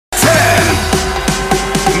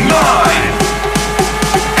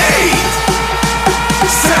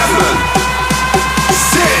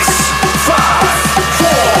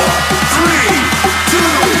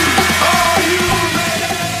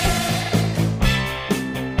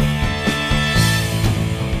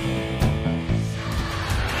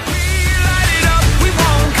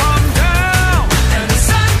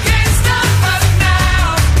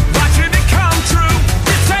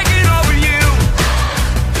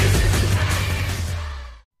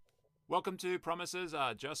Welcome to Promises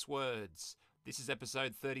Are Just Words. This is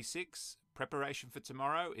episode 36. Preparation for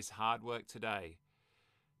tomorrow is hard work today.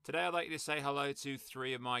 Today I'd like to say hello to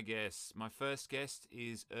three of my guests. My first guest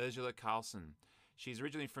is Urzila Carlson. She's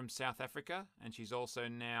originally from South Africa and she's also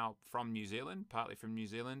now from New Zealand, partly from New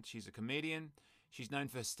Zealand. She's a comedian. She's known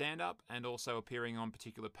for stand-up and also appearing on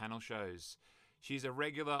particular panel shows. She's a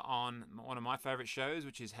regular on one of my favourite shows,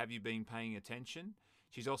 which is Have You Been Paying Attention?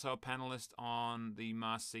 She's also a panellist on The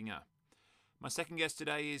Masked Singer. My second guest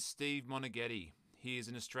today is Steve Moneghetti. He is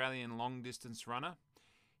an Australian long-distance runner.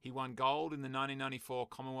 He won gold in the 1994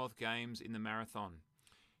 Commonwealth Games in the marathon.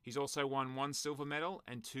 He's also won 1 silver medal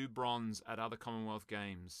and 2 bronze at other Commonwealth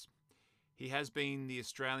Games. He has been the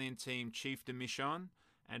Australian team Chief de Mission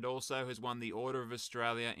and also has won the Order of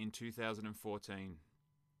Australia in 2014.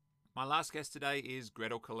 My last guest today is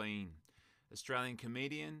Gretel Killeen, Australian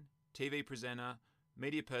comedian, TV presenter,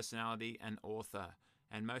 media personality and author.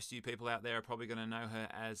 And most of you people out there are probably going to know her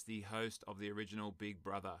as the host of the original Big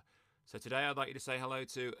Brother. So today I'd like you to say hello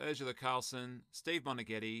to Urzila Carlson, Steve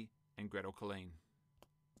Moneghetti and Gretel Killeen.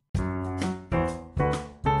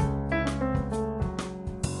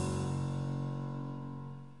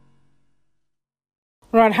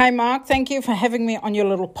 Right, hey Mark, thank you for having me on your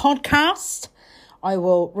little podcast. I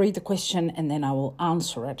will read the question and then I will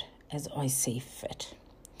answer it as I see fit.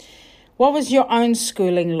 What was your own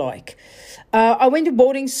schooling like? I went to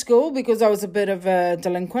boarding school because I was a bit of a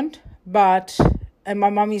delinquent, and my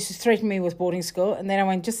mum used to threaten me with boarding school, and then I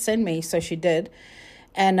went, just send me, so she did.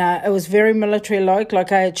 And it was very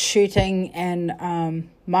military-like I had shooting and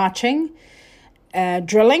marching,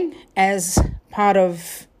 drilling as part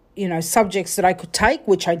of subjects that I could take,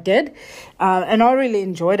 which I did. And I really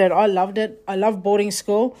enjoyed it. I loved it. I loved boarding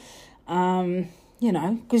school,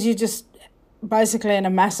 because you just basically in a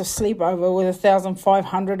massive sleepover with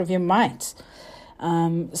 1,500 of your mates.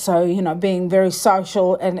 So, being very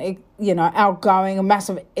social and, outgoing, a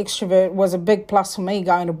massive extrovert was a big plus for me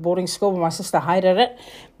going to boarding school, but my sister hated it.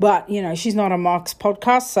 But, she's not on Mark's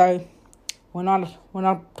podcast, so we're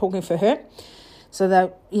not talking for her. So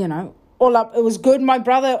that, all up, it was good. My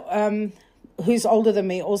brother, who's older than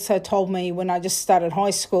me, also told me when I just started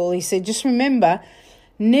high school, he said, just remember,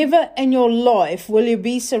 never in your life will you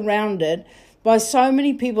be surrounded by so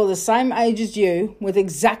many people the same age as you with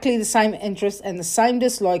exactly the same interests and the same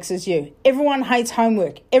dislikes as you. Everyone hates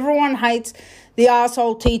homework. Everyone hates the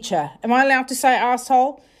arsehole teacher. Am I allowed to say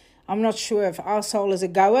arsehole? I'm not sure if arsehole is a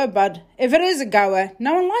goer, but if it is a goer,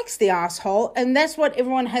 no one likes the arsehole, and that's what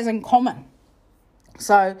everyone has in common.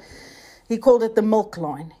 So he called it the milk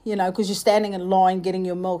line, because you're standing in line getting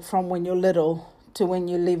your milk from when you're little to when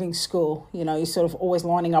you're leaving school. You're sort of always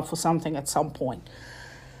lining up for something at some point.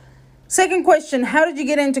 Second question, how did you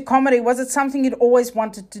get into comedy? Was it something you'd always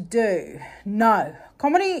wanted to do? No.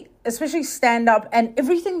 Comedy, especially stand-up and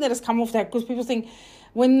everything that has come off that, because people think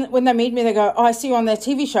when they meet me, they go, oh, I see you on that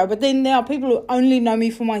TV show. But then there are people who only know me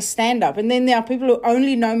for my stand-up. And then there are people who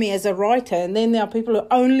only know me as a writer. And then there are people who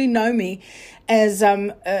only know me as,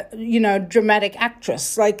 dramatic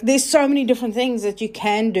actress. Like, there's so many different things that you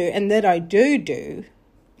can do and that I do.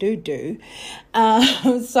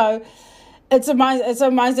 So it's an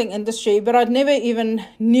amazing industry, but I'd never even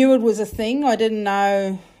knew it was a thing. I didn't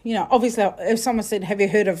know, obviously if someone said, have you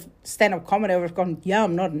heard of stand-up comedy? I would have gone, yeah,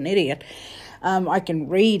 I'm not an idiot. I can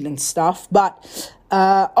read and stuff, but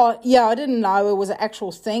I didn't know it was an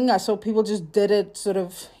actual thing. I saw people just did it sort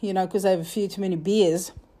of, because they have a few too many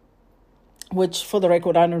beers, which for the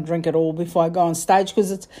record, I don't drink at all before I go on stage,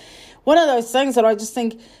 because it's one of those things that I just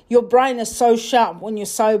think your brain is so sharp when you're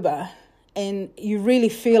sober. And you really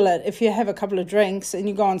feel it if you have a couple of drinks and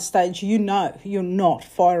you go on stage, you're not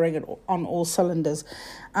firing it on all cylinders.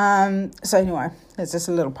 So anyway, that's just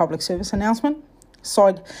a little public service announcement.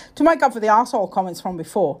 So to make up for the arsehole comments from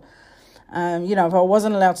before, if I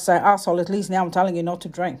wasn't allowed to say arsehole, at least now I'm telling you not to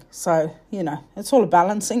drink. So, it's all a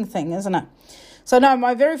balancing thing, isn't it? So no,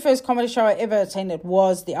 my very first comedy show I ever attended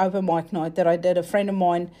was the open mic night that I did. A friend of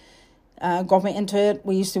mine got me into it.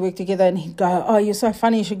 We used to work together and he'd go, oh, you're so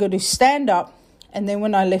funny, you should go do stand-up. And then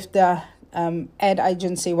when I left the ad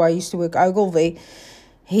agency where I used to work, Ogilvy,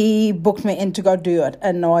 he booked me in to go do it.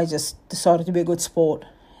 And I just decided to be a good sport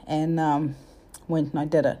and went and I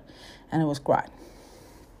did it. And it was great.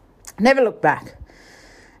 Never looked back.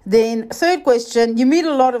 Then third question, you meet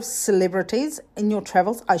a lot of celebrities in your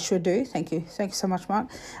travels. I sure do. Thank you. Thank you so much, Mark.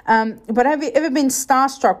 But have you ever been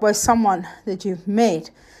starstruck by someone that you've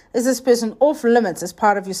met? Is this person off limits as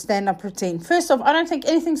part of your stand-up routine? First off, I don't think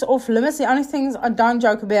anything's off limits. The only things I don't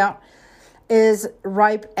joke about is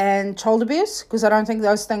rape and child abuse, because I don't think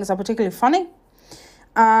those things are particularly funny.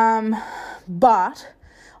 But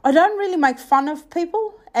I don't really make fun of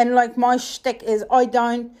people, and like my shtick is I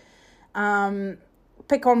don't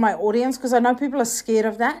pick on my audience, because I know people are scared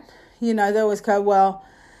of that. You know, they always go, well,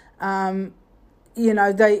 you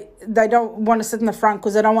know, they don't want to sit in the front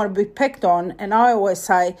because they don't want to be picked on. And I always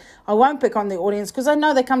say, I won't pick on the audience because I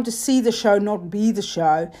know they come to see the show, not be the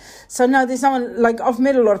show. So no, there's someone, like I've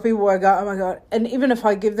met a lot of people where I go, oh my God. And even if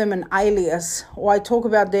I give them an alias or I talk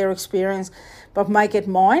about their experience, but make it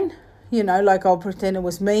mine, you know, like I'll pretend it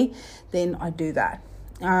was me, then I do that.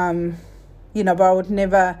 You know, but I would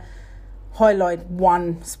never highlight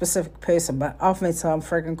one specific person, but I've met some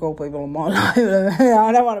freaking cool people in my life.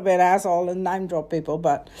 I don't want to be an asshole and name drop people,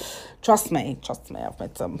 but trust me, I've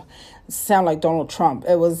met some. Sound like Donald Trump.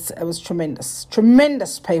 It was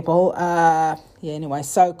tremendous people. Anyway,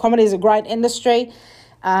 so comedy is a great industry,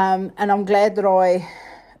 and I'm glad that I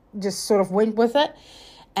just sort of went with it.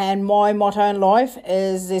 And my motto in life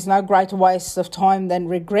is there's no greater waste of time than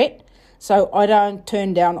regret. So I don't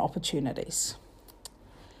turn down opportunities.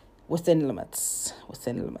 Within limits.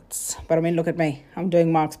 But I mean, look at me. I'm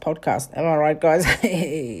doing Mark's podcast. Am I right, guys?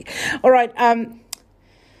 All right.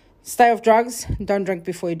 Stay off drugs. Don't drink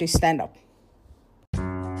before you do stand-up.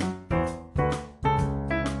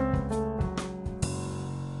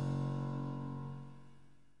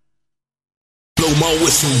 Blow my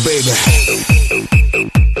whistle, baby.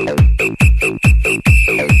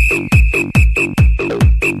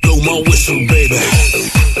 Blow my whistle, baby.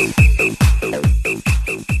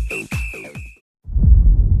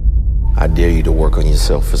 I dare you to work on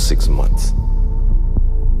yourself for 6 months.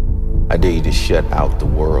 I dare you to shut out the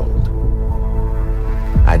world.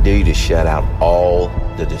 I dare you to shut out all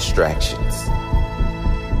the distractions.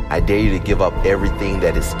 I dare you to give up everything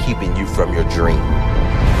that is keeping you from your dream.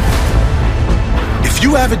 If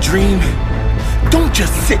you have a dream, don't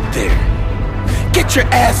just sit there. Get your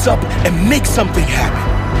ass up and make something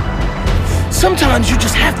happen. Sometimes you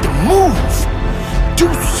just have to move. Do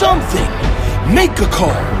something. Make a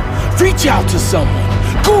call. Reach out to someone.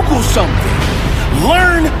 Google something.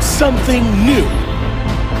 Learn something new.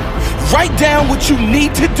 Write down what you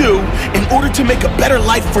need to do in order to make a better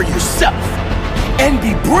life for yourself. And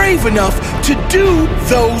be brave enough to do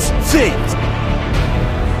those things.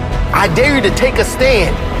 I dare you to take a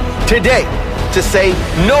stand today to say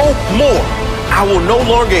no more. I will no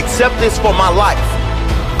longer accept this for my life.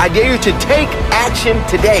 I dare you to take action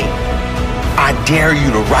today. I dare you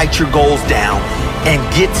to write your goals down and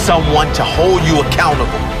get someone to hold you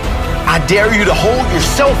accountable. I dare you to hold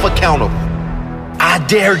yourself accountable. I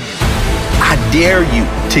dare you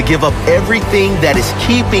to give up everything that is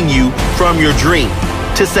keeping you from your dream,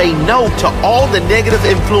 to say no to all the negative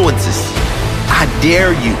influences. I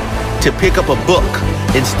dare you to pick up a book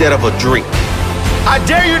instead of a drink. I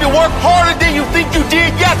dare you to work harder than you think you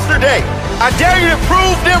did yesterday. I dare you to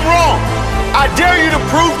prove them wrong. I dare you to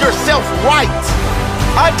prove yourself right.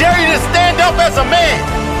 I dare you to stand up as a man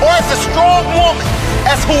or as a strong woman,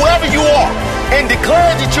 as whoever you are, and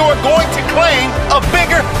declare that you are going to claim a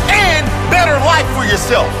bigger and better life for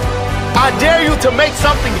yourself. I dare you to make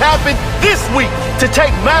something happen this week, to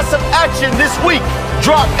take massive action this week.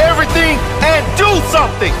 Drop everything and do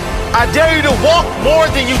something. I dare you to walk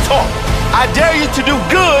more than you talk. I dare you to do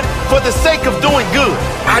good for the sake of doing good.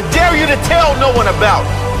 I dare you to tell no one about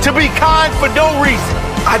it, to be kind for no reason.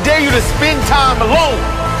 I dare you to spend time alone.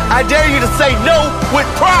 I dare you to say no with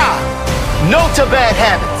pride. No to bad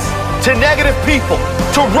habits, to negative people,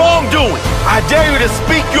 to wrongdoing. I dare you to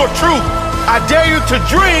speak your truth. I dare you to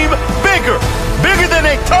dream bigger, bigger than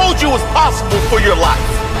they told you was possible for your life.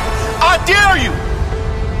 I dare you.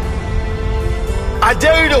 I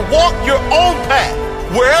dare you to walk your own path,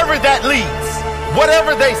 wherever that leads,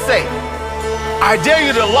 whatever they say. I dare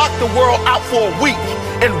you to lock the world out for a week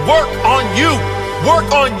and work on you.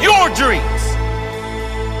 Work on your dreams.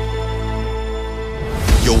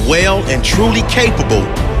 You're well and truly capable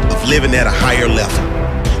of living at a higher level.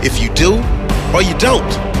 If you do or you don't,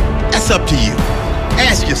 that's up to you.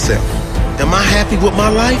 Ask yourself, am I happy with my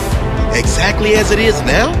life exactly as it is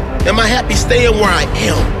now? Am I happy staying where I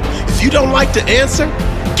am? If you don't like the answer,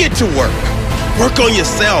 get to work. Work on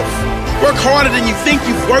yourself. Work harder than you think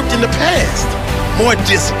you've worked in the past. More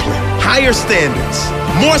discipline, higher standards,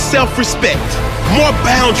 more self-respect, more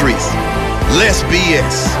boundaries, less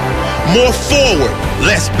BS, more forward,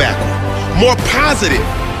 less backward, more positive,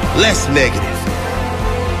 less negative.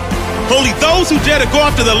 Only those who dare to go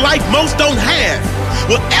after the life most don't have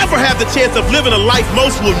will ever have the chance of living a life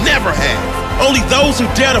most will never have. Only those who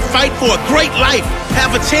dare to fight for a great life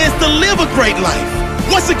have a chance to live a great life.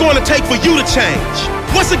 What's it going to take for you to change?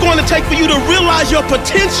 What's it going to take for you to realize your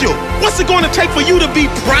potential? What's it going to take for you to be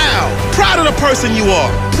proud? Proud of the person you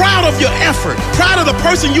are. Proud of your effort. Proud of the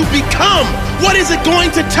person you've become. What is it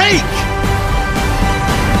going to take?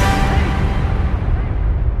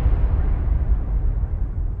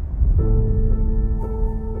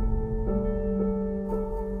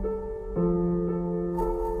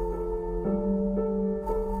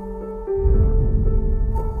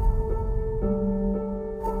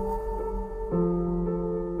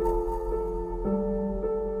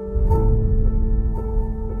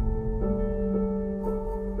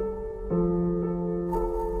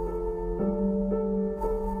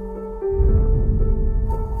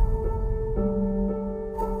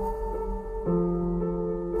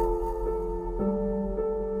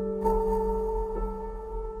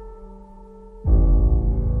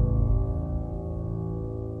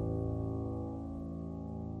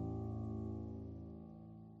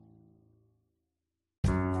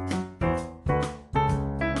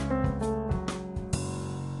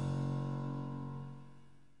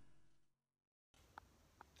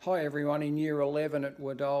 Hi everyone, in Year 11 at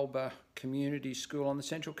Wadalba Community School on the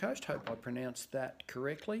Central Coast. Hope I pronounced that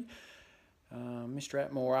correctly. Mr.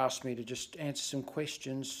 Atmore asked me to just answer some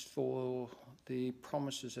questions for the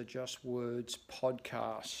Promises Are Just Words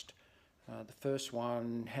podcast. The first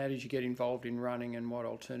one, how did you get involved in running and what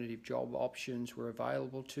alternative job options were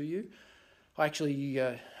available to you? I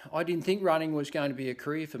didn't think running was going to be a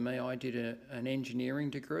career for me. I did an engineering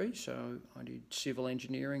degree, so I did civil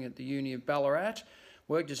engineering at the Uni of Ballarat.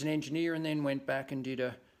 Worked as an engineer and then went back and did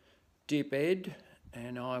a dip ed,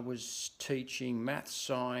 and I was teaching maths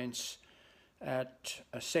science at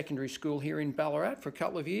a secondary school here in Ballarat for a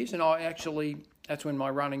couple of years, and that's when my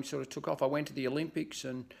running sort of took off. I went to the Olympics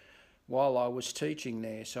and while I was teaching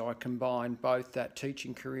there, so I combined both that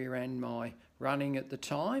teaching career and my running at the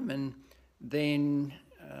time, and then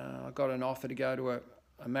I got an offer to go to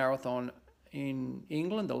a marathon in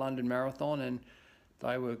England, the London Marathon, and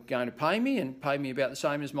they were going to pay me about the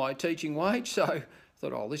same as my teaching wage. So I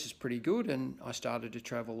thought, oh, this is pretty good. And I started to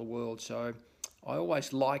travel the world. So I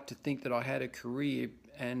always liked to think that I had a career,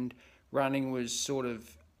 and running was sort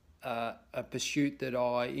of a pursuit that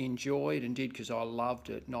I enjoyed and did because I loved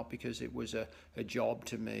it, not because it was a job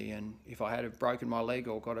to me. And if I had broken my leg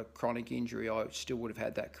or got a chronic injury, I still would have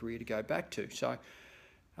had that career to go back to. So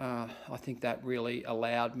I think that really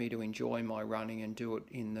allowed me to enjoy my running and do it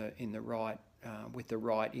in the right with the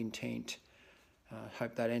right intent.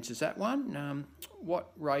 Hope that answers that one.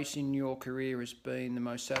 What race in your career has been the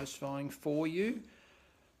most satisfying for you?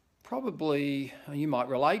 Probably, you might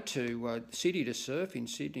relate to City to Surf in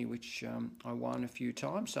Sydney, which I won a few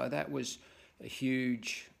times. So that was a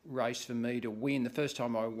huge race for me to win. The first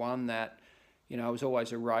time I won that, it was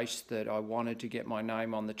always a race that I wanted to get my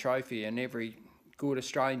name on the trophy, and every good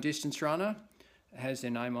Australian distance runner has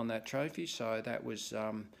their name on that trophy. So that was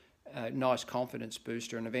a nice confidence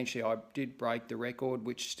booster, and eventually I did break the record,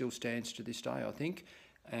 which still stands to this day, I think,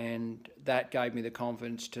 and that gave me the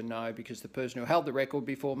confidence to know, because the person who held the record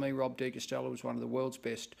before me, Rob De Castella, was one of the world's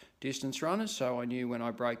best distance runners, so I knew when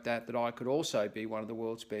I broke that I could also be one of the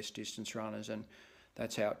world's best distance runners, and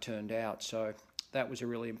that's how it turned out. So that was a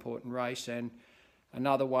really important race. And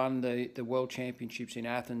another one, the World Championships in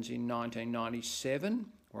Athens in 1997,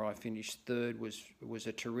 where I finished third, was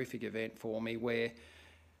a terrific event for me, where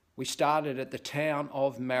we started at the town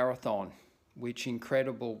of Marathon, which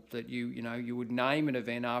incredible that you would name an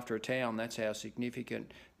event after a town. That's how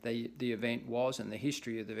significant the event was, and the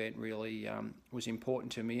history of the event really was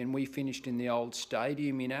important to me. And we finished in the old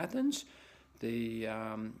stadium in Athens, the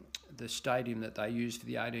stadium that they used for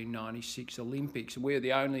the 1896 Olympics. We were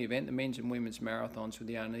the only event, the men's and women's marathons were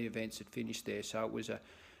the only events that finished there. So it was a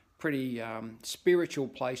pretty spiritual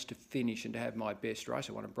place to finish and to have my best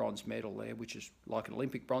race. I won a bronze medal there, which is like an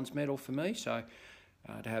Olympic bronze medal for me. So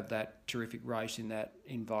to have that terrific race in that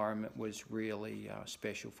environment was really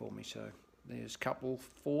special for me. So there's a couple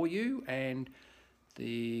for you. And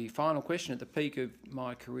the final question, at the peak of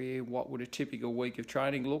my career, what would a typical week of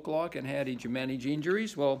training look like, and how did you manage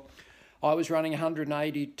injuries? Well, I was running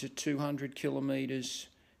 180 to 200 kilometres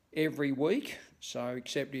every week. So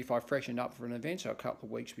except if I freshened up for an event, so a couple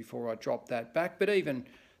of weeks before I dropped that back. But even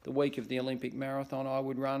the week of the Olympic marathon, I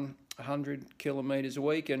would run 100 kilometres a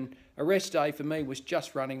week, and a rest day for me was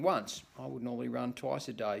just running once. I would normally run twice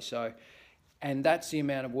a day. And that's the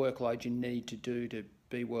amount of workload you need to do to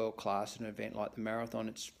be world class in an event like the marathon.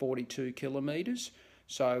 It's 42 kilometres.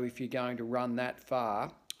 So if you're going to run that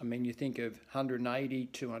far, you think of 180,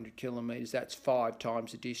 200 kilometres, that's 5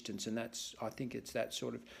 times the distance, and I think it's that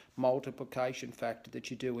sort of multiplication factor that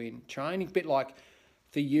you do in training. A bit like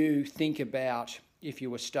for you, think about if you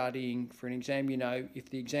were studying for an exam, if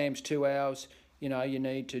the exam's 2 hours, you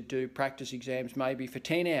need to do practice exams maybe for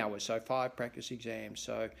 10 hours, so 5 practice exams.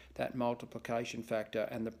 So that multiplication factor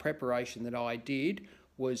and the preparation that I did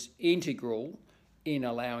was integral in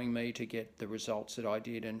allowing me to get the results that I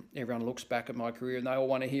did. And everyone looks back at my career and they all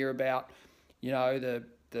want to hear about,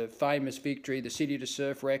 the famous victory, the City to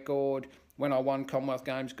Surf record, when I won Commonwealth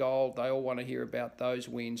Games gold. They all want to hear about those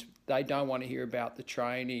wins. They don't want to hear about the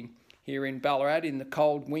training here in Ballarat in the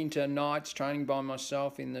cold winter nights, training by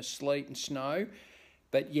myself in the sleet and snow.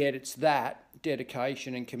 But yet it's that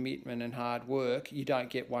dedication and commitment and hard work. You don't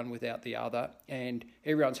get one without the other. And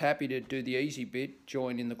everyone's happy to do the easy bit,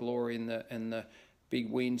 join in the glory and the big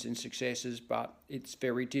wins and successes, but it's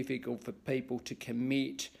very difficult for people to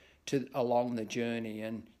commit to along the journey.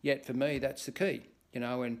 And yet for me, that's the key,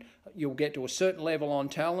 and you'll get to a certain level on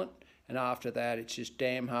talent, and after that, it's just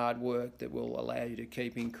damn hard work that will allow you to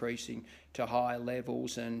keep increasing to higher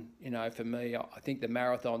levels. And, for me, I think the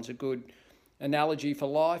marathon's a good analogy for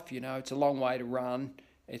life. It's a long way to run.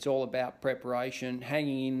 It's all about preparation,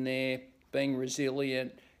 hanging in there, being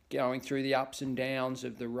resilient, going through the ups and downs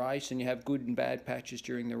of the race, and you have good and bad patches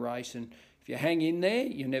during the race. And if you hang in there,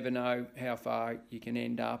 you never know how far you can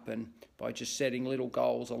end up. And by just setting little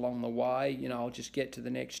goals along the way, I'll just get to the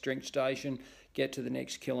next strength station, get to the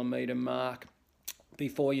next kilometre mark.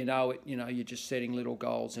 Before you know it, you're just setting little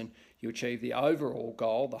goals and you achieve the overall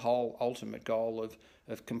goal, the whole ultimate goal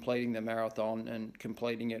of completing the marathon, and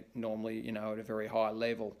completing it normally, at a very high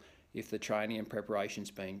level if the training and preparation's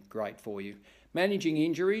been great for you. Managing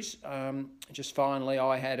injuries, just finally,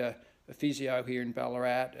 I had a physio here in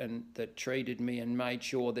Ballarat and that treated me and made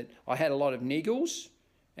sure that I had a lot of niggles,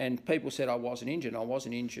 and people said I wasn't injured. I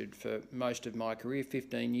wasn't injured for most of my career,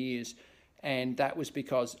 15 years, and that was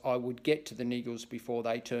because I would get to the niggles before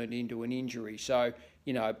they turned into an injury. So,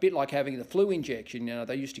 a bit like having the flu injection,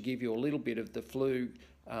 they used to give you a little bit of the flu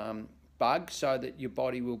bug so that your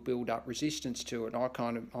body will build up resistance to it.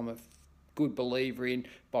 I'm a good believer in,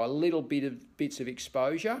 by little bits of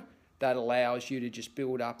exposure, that allows you to just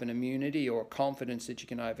build up an immunity or a confidence that you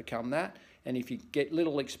can overcome that. And if you get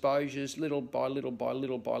little exposures, little by little by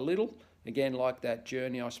little by little, again, like that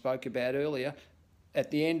journey I spoke about earlier, at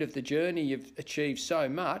the end of the journey, you've achieved so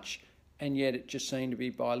much, and yet it just seemed to be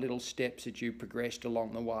by little steps that you progressed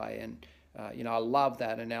along the way. And, I love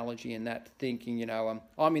that analogy and that thinking.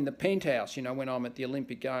 I'm in the penthouse, when I'm at the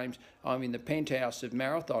Olympic Games, I'm in the penthouse of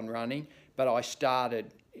marathon running, but I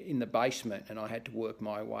started in the basement and I had to work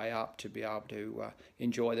my way up to be able to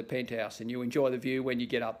enjoy the penthouse, and you enjoy the view when you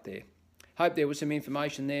get up there. Hope there was some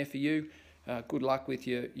information there for you. Good luck with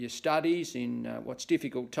your studies in what's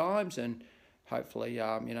difficult times, and hopefully,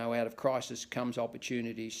 out of crisis comes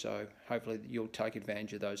opportunity. So hopefully you'll take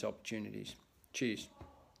advantage of those opportunities. Cheers.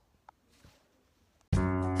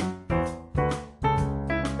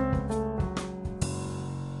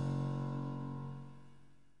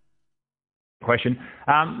 Question.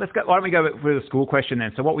 Why don't we go with a school question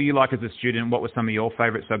then? So what were you like as a student? What were some of your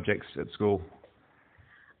favourite subjects at school?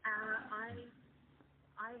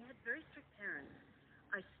 I had very strict parents.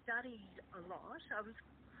 I studied a lot. I was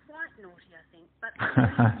quite naughty, I think, but I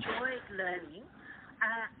really enjoyed learning,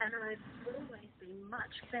 and I've always been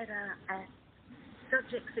much better at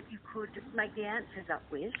subjects that you could make the answers up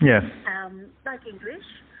with. Yeah. Like English,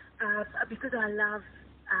 because I love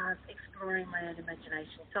exploring my own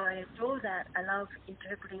imagination. So I adore that. I love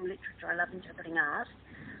interpreting literature. I love interpreting art.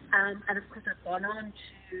 And of course I've gone on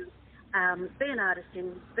to be an artist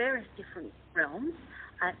in various different realms,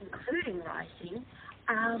 including writing.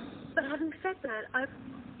 But having said that, I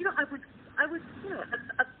was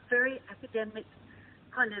a very academic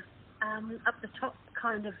kind of up the top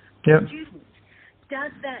kind of student.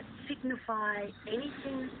 Does that signify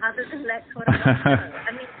anything other than that's what I want to know?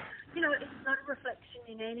 I mean, it's not a reflection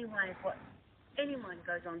in any way of what anyone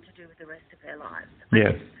goes on to do with the rest of their lives.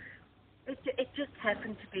 Yeah. It just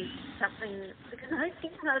happened to be something, because I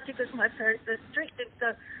think largely because my parents were strict, and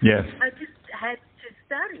so I just had to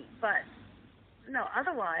study. But no,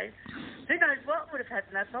 otherwise, who knows what would have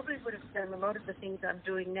happened? I probably would have done a lot of the things I'm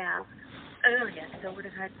doing now earlier, so I would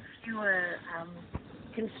have had fewer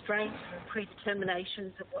constraints and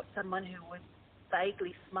predeterminations of what someone who was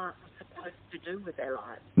vaguely smart was supposed to do with their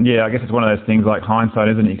lives. Yeah, I guess it's one of those things like hindsight,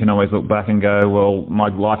 isn't it? You can always look back and go, well, my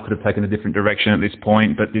life could have taken a different direction at this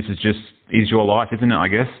point, but this is your life, isn't it, I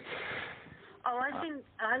guess? Oh, I think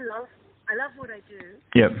I love what I do.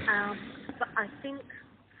 Yep. But I think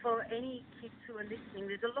for any kids who are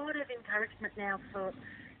listening, there's a lot of encouragement now for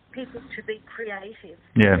people to be creative.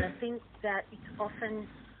 Yeah. And I think that it's often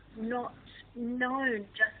not known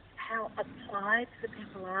just how applied the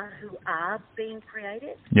people are who are being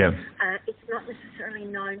creative. Yeah. It's not necessarily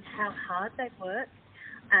known how hard they work,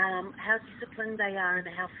 how disciplined they are, and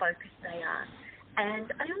how focused they are.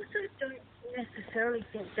 And I also don't necessarily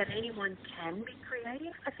think that anyone can be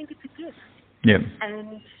creative. I think it's a gift. Yeah.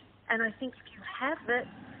 And I think if you have it,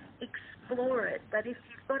 explore it. But if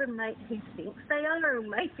you've got a mate who thinks they are, or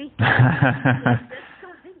maybe they're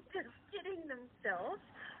just kidding themselves.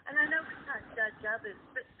 And I know we can't judge others,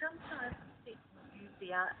 but sometimes people use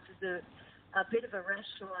the arts as a bit of a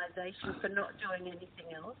rationalisation for not doing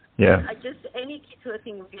anything else. Yeah. Any kids who are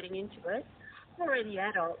thinking of getting into it, or any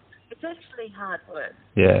adults, it's actually hard work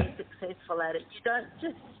Yeah. to be successful at it. You don't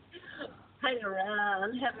just hang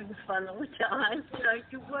around having fun all the time. You know,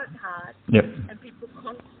 you work hard. Yep. And people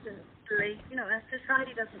constantly, you know, our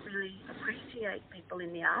society doesn't really appreciate people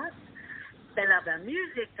in the arts. They love our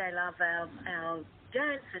music, they love our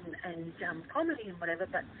dance and comedy and whatever,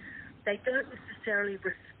 but they don't necessarily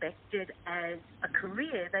respect it as a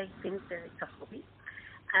career. They think that it's a hobby.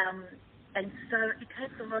 And so it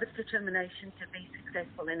takes a lot of determination to be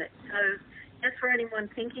successful in it. So just for anyone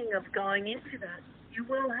thinking of going into that, you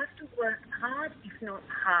will have to work hard, if not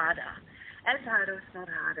harder. As hard or if not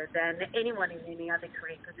harder than anyone in any other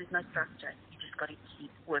career, because there's no structure. You just got to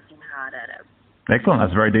keep working hard at it. Excellent.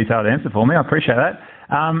 That's a very detailed answer for me. I appreciate that.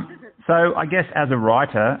 So I guess as a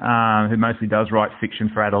writer who mostly does write fiction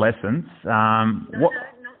for adolescents, No.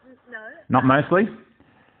 Not mostly?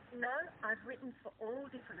 No, I've written for all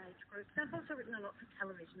different age groups. I've also written a lot for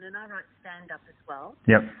television, and I write stand-up as well.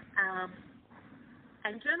 Yep.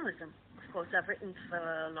 And journalism, of course. I've written for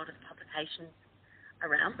a lot of publications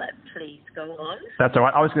around, but please go on. That's all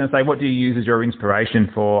right. I was going to say, what do you use as your inspiration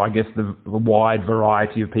for, I guess, the wide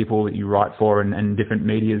variety of people that you write for and different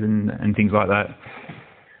medias and things like that?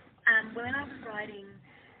 When I was writing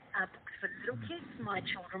books for little kids, my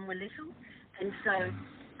children were little, and so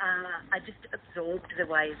I just absorbed the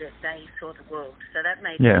way that they saw the world. So that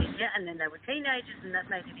made it easier, and then they were teenagers, and that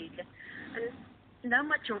made it easier. And now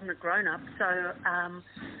my children are grown up, so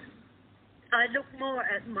I look more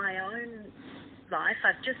at my own life.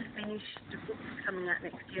 I've just finished a book coming out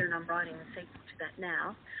next year, and I'm writing a sequel to that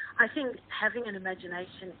now. I think having an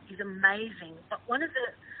imagination is amazing, but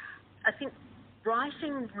I think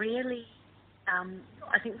writing really,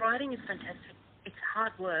 I think writing is fantastic. It's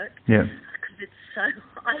hard work because it's so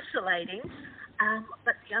isolating.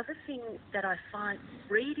 But the other thing that I find,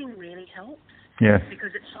 reading really helps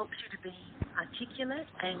because it helps you to be articulate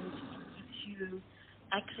and it gives you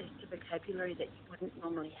access to vocabulary that you wouldn't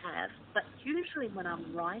normally have. But usually when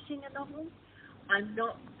I'm writing a novel, I'm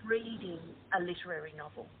not reading a literary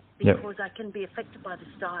novel because I can be affected by the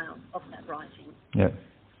style of that writing. Yep.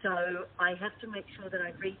 So I have to make sure that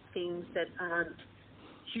I read things that aren't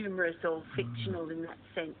humorous or fictional in that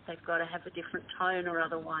sense. They've got to have a different tone or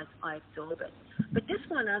otherwise I absorb it. But just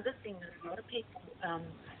one other thing that a lot of people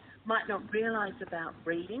might not realise about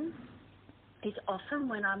reading is often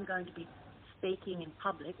when I'm going to be speaking in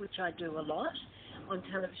public, which I do a lot on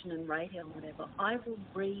television and radio and whatever, I will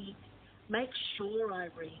make sure I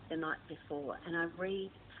read the night before, and I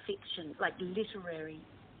read fiction, like literary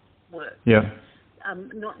work. Yeah.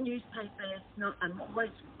 Not newspapers, I'm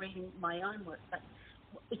always reading my own work, but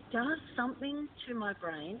it does something to my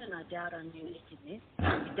brain, and I doubt I'm unique in this,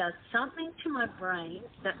 it does something to my brain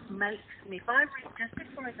that makes me, if I read just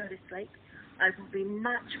before I go to sleep, I will be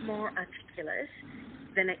much more articulate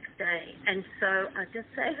the next day. And so I just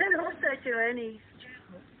say that also to any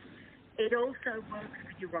students, it also works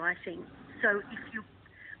with your writing. So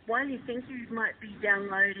while you think you might be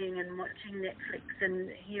downloading and watching Netflix and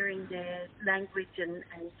hearing their language and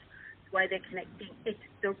the way they're connecting, it's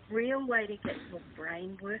the real way to get your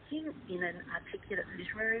brain working in an articulate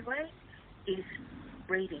literary way is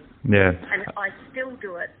reading. Yeah. And I still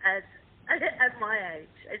do it at my age.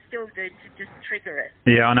 I still do to just trigger it.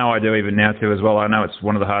 Yeah, I know I do even now too as well. I know it's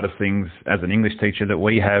one of the hardest things as an English teacher that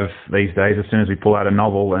we have these days. As soon as we pull out a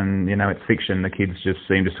novel and, it's fiction, the kids just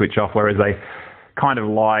seem to switch off, whereas they kind of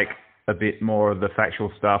like a bit more of the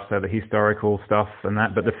factual stuff, so the historical stuff and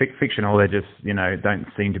that, but the fictional, they just, don't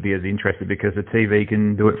seem to be as interested because the TV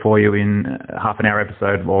can do it for you in a half an hour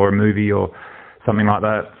episode or a movie or something like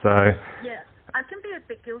that. So yeah, I can be a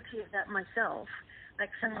bit guilty of that myself. Like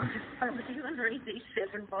someone just, do you want to read these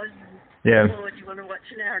 7 volumes? Yeah. Or do you want to watch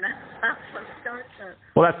an hour and a half on Star Trek?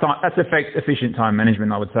 Well, that's efficient time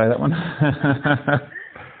management, I would say, that one.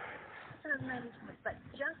 Management, but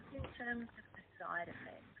just in terms of the side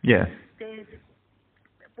effects. Yeah. There's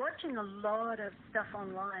watching a lot of stuff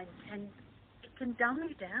online it can dumb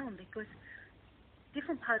you down because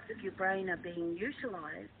different parts of your brain are being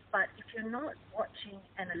utilised But if you're not watching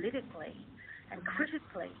analytically and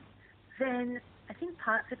critically, then I think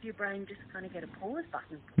parts of your brain just kind of get a pause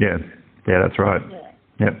button. Yeah, that's right. Yeah.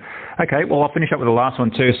 Yep. Okay, well, I'll finish up with the last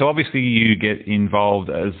one too. So obviously you get involved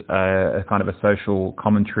as a kind of a social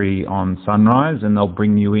commentary on Sunrise, and they'll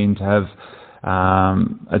bring you in to have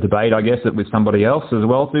a debate, I guess, with somebody else as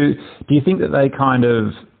well. Do you think that they kind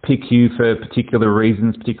of pick you for particular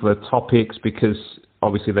reasons, particular topics, because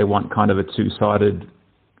obviously they want kind of a two-sided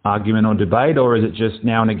argument or debate, or is it just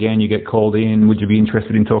now and again you get called in, would you be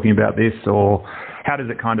interested in talking about this, or how does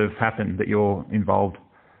it kind of happen that you're involved?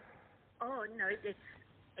 Oh, no,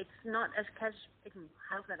 it's not as casual.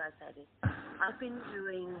 How could I say this? I've been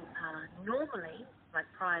doing, normally, like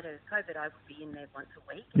prior to COVID, I would be in there once a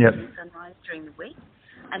week, yep. in Sunrise during the week,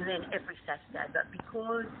 and then every Saturday. But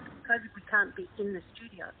because COVID, we can't be in the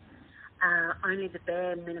studio. Only the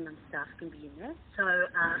bare minimum staff can be in there. So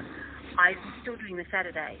I'm still doing the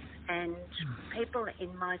Saturdays, and people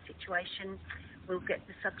in my situation will get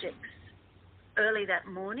the subjects early that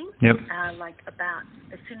morning, yep. Like about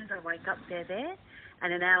as soon as I wake up, they're there,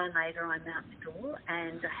 and an hour later I'm out the door,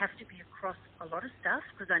 and I have to be across a lot of stuff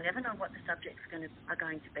because I never know what the subjects are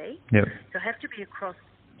going to be. Yep. So I have to be across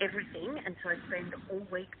everything, and so I spend all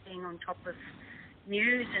week being on top of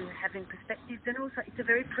news and having perspectives, and also it's a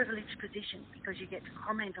very privileged position because you get to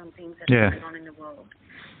comment on things that are going on in the world.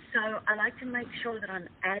 So I like to make sure that I'm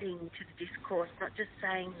adding to the discourse, not just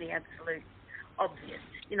saying the absolute obvious.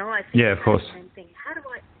 You know, I think of course. And think, how do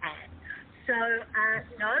I add? So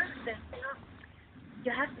no, that's not.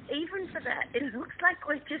 You have to, even for that, it looks like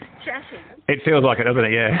we're just chatting. It feels like it, doesn't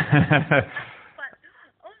it? Yeah. But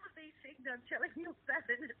all of these things I'm telling you about,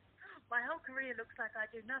 my whole career looks like I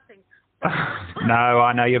do nothing. No,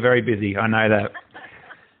 I know you're very busy. I know that.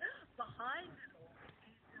 Behind it all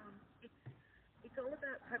is it's all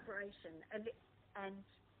about preparation, and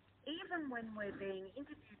even when we're being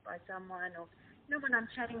interviewed by someone, or when I'm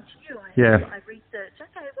chatting to you, I research.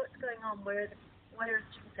 Okay, what's going on? Where are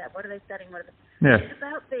students at? What are they studying? It's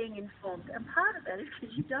about being informed, and part of that is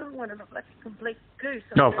because you don't want to look like a complete goose.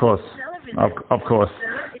 No, of course. Of course.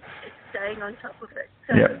 So it's staying on top of it.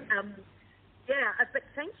 So, but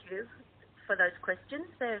thank you for those questions.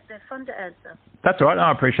 They're fun to answer. That's all right.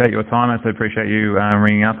 I appreciate your time. I appreciate you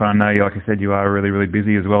ringing up. I know, like I said, you are really, really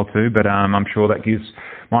busy as well too, but I'm sure that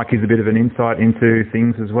might give a bit of an insight into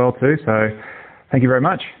things as well too. So thank you very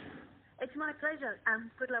much. It's my pleasure.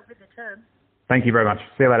 Good luck with the term. Thank you very much.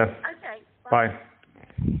 See you later. Okay.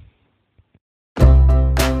 Bye.